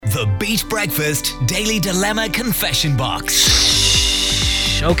The Beat Breakfast Daily Dilemma Confession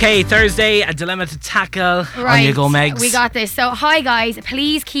Box. Okay, Thursday, a dilemma to tackle. Right, on you go, Megs. we got this. So, hi guys,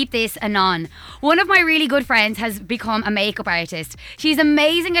 please keep this anon. One of my really good friends has become a makeup artist. She's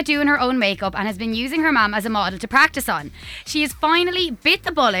amazing at doing her own makeup and has been using her mum as a model to practice on. She has finally bit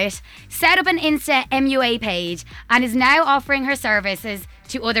the bullet, set up an Insta MUA page, and is now offering her services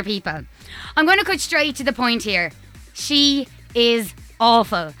to other people. I'm going to cut straight to the point here. She is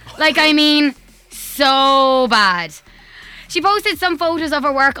awful. So bad. She posted some photos of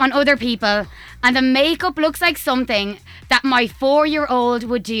her work on other people, and the makeup looks like something that my 4-year-old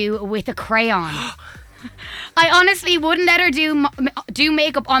would do with a crayon. I honestly wouldn't let her do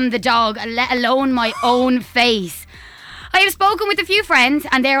makeup on the dog, let alone my own face. I have spoken with a few friends,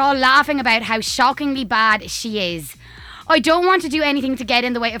 and they're all laughing about how shockingly bad she is. I don't want to do anything to get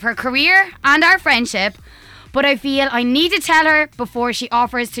in the way of her career and our friendship, but I feel I need to tell her before she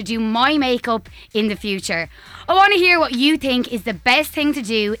offers to do my makeup in the future. I want to hear what you think is the best thing to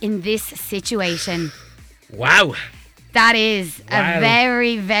do in this situation. Wow. That is a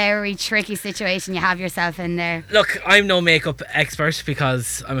very, very tricky situation you have yourself in there. Look, I'm no makeup expert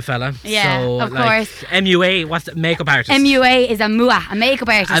because I'm a fella. Yeah, so, of course. MUA, what's the makeup artist? MUA is a MUA, a makeup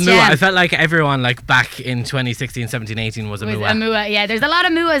artist. A MUA. Yeah. I felt like everyone back in 2016, 17, 18 was a With MUA. a MUA, yeah. There's a lot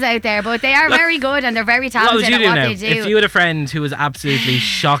of MUAs out there, but they are very good and they're very What would talented you at do what now? they do. If you had a friend who was absolutely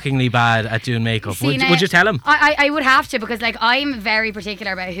shockingly bad at doing makeup, would you tell him? I would have to, because I'm very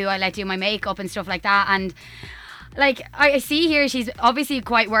particular about who I let do my makeup and stuff like that, and I see here she's obviously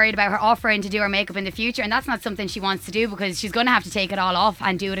quite worried about her offering to do her makeup in the future, and that's not something she wants to do because she's going to have to take it all off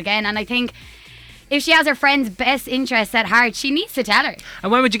and do it again. And I think if she has her friend's best interests at heart, she needs to tell her.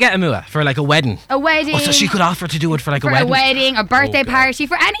 And when would you get a MUA? For a wedding? A wedding. Oh, so she could offer to do it for a wedding? For a wedding, a birthday God. party,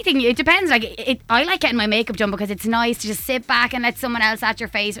 for anything. It depends. I like getting my makeup done because it's nice to just sit back and let someone else at your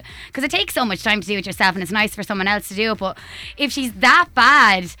face, because it takes so much time to do it yourself, and it's nice for someone else to do it. But if she's that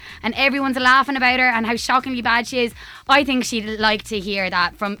bad and everyone's laughing about her and how shockingly bad she is, I think she'd like to hear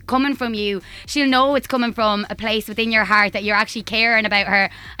that coming from you. She'll know it's coming from a place within your heart that you're actually caring about her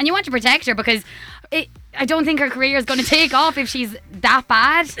and you want to protect her, because I don't think her career is going to take off if she's that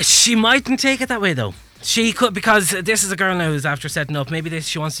bad. She mightn't take it that way though. She could, because this is a girl now who's after setting up. Maybe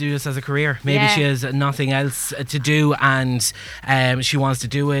she wants to do this as a career. Maybe she has nothing else to do, and she wants to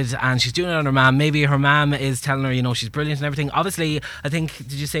do it, and she's doing it on her mum. Maybe her mum is telling her, she's brilliant and everything. Obviously, I think,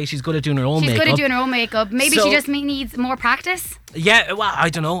 did you say she's good at doing her own makeup? She's good at doing her own makeup. Maybe she just needs more practice. Yeah, well,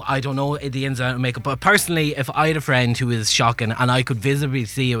 I don't know the ins and outs of makeup, but personally, if I had a friend who is shocking and I could visibly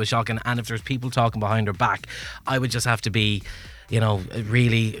see it was shocking, and if there's people talking behind her back, I would just have to be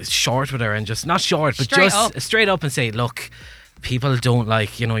really short with her, and just not short, but straight up and say, look, people don't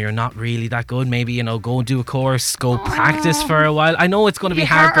you're not really that good. Maybe, go and do a course, go practice for a while. I know it's going to be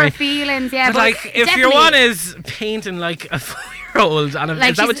heartbreaking. Hurt her feelings, yeah. But if your one is painting like a 4-year-old, and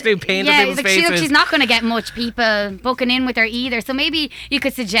is that what you do? Paint on people's faces? She's not going to get much people booking in with her either. So maybe you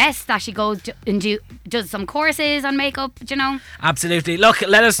could suggest that she goes and does some courses on makeup, Absolutely. Look,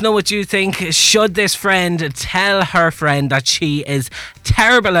 let us know what you think. Should this friend tell her friend that she is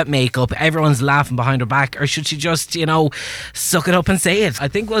terrible at makeup, everyone's laughing behind her back, or should she just, suck it up and say it? I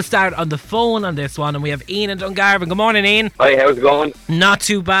think we'll start on the phone on this one, and we have Ian in Dungarvan. Good morning, Ian. Hi, how's it going? Not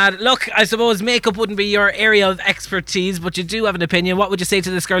too bad. Look, I suppose makeup wouldn't be your area of expertise, but you do have an opinion. What would you say to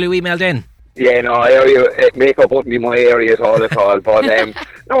this girl who emailed in? Yeah, no, makeup wouldn't be my area at all. But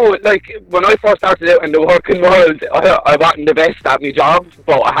no, when I first started out in the working world, I wasn't the best at my job,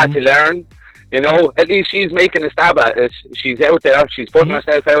 but I had to learn. At least she's making a stab at it. She's out there. She's putting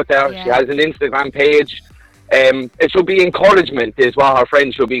herself out there. Yeah. She has an Instagram page. It should be encouragement is what her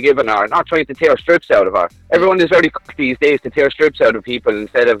friends should be giving her, not trying to tear strips out of her. Everyone is very quick these days to tear strips out of people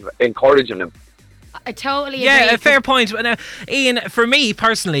instead of encouraging them. I totally agree. Yeah, a fair point. Now, Ian, for me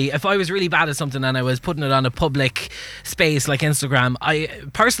personally, if I was really bad at something and I was putting it on a public space like Instagram,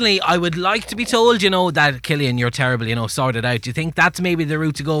 I would like to be told, that Killian, you're terrible, sort it out. Do you think that's maybe the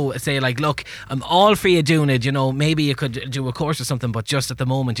route to go? Say look, I'm all for you doing it, maybe you could do a course or something, but just at the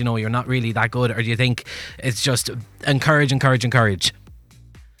moment, you're not really that good. Or do you think it's just encourage? Encourage.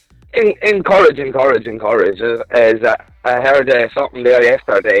 As I heard something there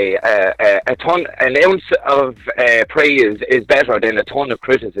yesterday. An ounce of praise is better than a ton of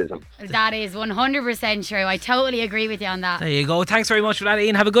criticism. That is 100% true. I totally agree with you on that. There you go. Thanks very much for that,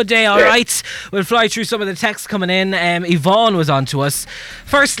 Ian. Have a good day. All right. We'll fly through some of the texts coming in. Yvonne was on to us.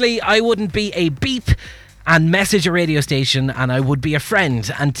 Firstly, I wouldn't be a beep and message a radio station and I would be a friend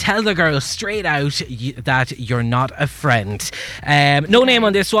and tell the girl straight out that you're not a friend. No name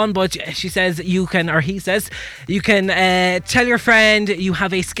on this one, but she says you can, or he says, you can tell your friend you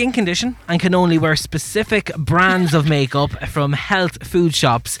have a skin condition and can only wear specific brands of makeup from health food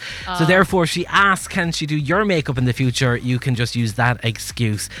shops. So therefore she asks, can she do your makeup in the future? You can just use that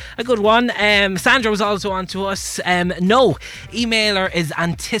excuse. A good one. Sandra was also on to us. No, emailer is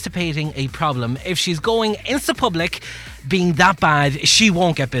anticipating a problem. If she's going into public being that bad, she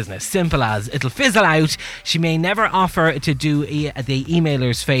won't get business. Simple as. It'll fizzle out. She may never offer to do the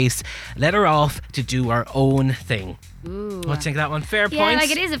emailer's face. Let her off to do her own thing. Ooh. What do you think of that one? Fair point? Yeah,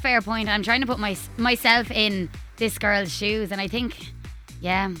 like it is a fair point. I'm trying to put myself in this girl's shoes, and I think,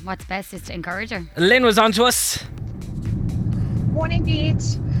 yeah, what's best is to encourage her. Lynn was on to us. Morning,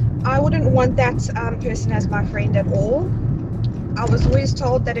 Beat. I wouldn't want that person as my friend at all. I was always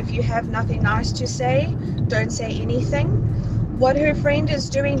told that if you have nothing nice to say, don't say anything. What her friend is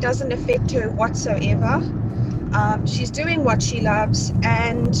doing doesn't affect her whatsoever. She's doing what she loves,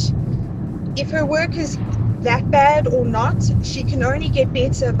 and if her work is that bad or not, she can only get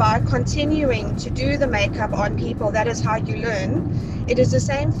better by continuing to do the makeup on people. That is how you learn. It is the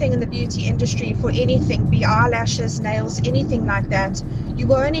same thing in the beauty industry for anything, be eyelashes, nails, anything like that. You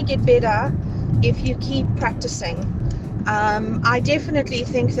will only get better if you keep practicing. I definitely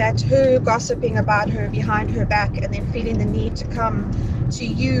think that her gossiping about her behind her back and then feeling the need to come to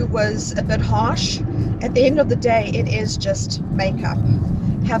you was a bit harsh. At the end of the day, it is just makeup.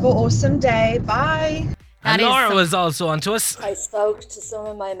 Have an awesome day. Bye. And Laura was also on to us. I spoke to some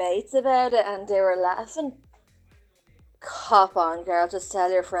of my mates about it and they were laughing. Cop on, girl. Just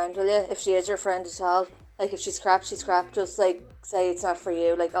tell your friend, will you? If she is your friend at all. Like, if she's crap, she's crap. Just, like, say it's not for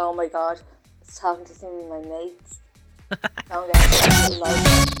you. Like, oh my God, I was talking to some of my mates. Don't get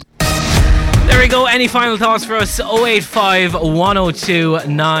it. There we go. Any final thoughts for us? 085 102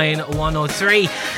 9103.